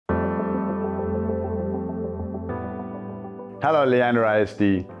Hello, Leander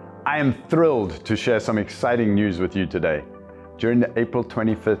ISD. I am thrilled to share some exciting news with you today. During the April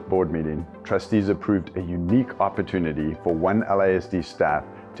 25th board meeting, trustees approved a unique opportunity for one LISD staff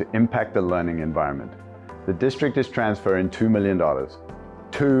to impact the learning environment. The district is transferring $2 million.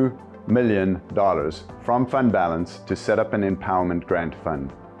 $2 million from fund balance to set up an empowerment grant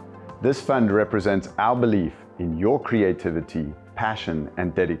fund. This fund represents our belief in your creativity, passion,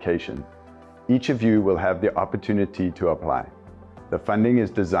 and dedication. Each of you will have the opportunity to apply. The funding is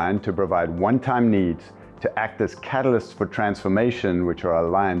designed to provide one-time needs to act as catalysts for transformation which are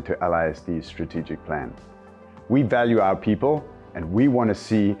aligned to LISD's strategic plan. We value our people, and we want to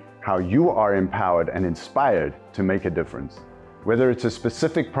see how you are empowered and inspired to make a difference. Whether it's a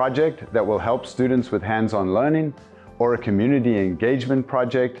specific project that will help students with hands-on learning or a community engagement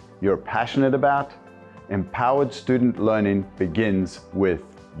project you're passionate about, empowered student learning begins with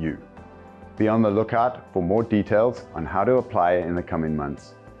you. Be on the lookout for more details on how to apply in the coming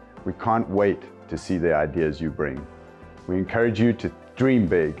months. We can't wait to see the ideas you bring. We encourage you to dream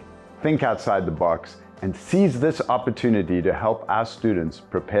big, think outside the box, and seize this opportunity to help our students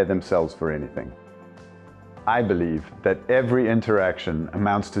prepare themselves for anything. I believe that every interaction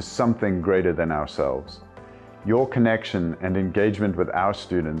amounts to something greater than ourselves. Your connection and engagement with our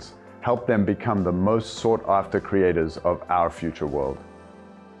students help them become the most sought-after creators of our future world.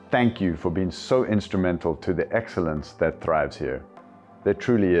 Thank you for being so instrumental to the excellence that thrives here. There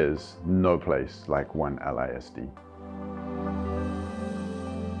truly is no place like one LISD.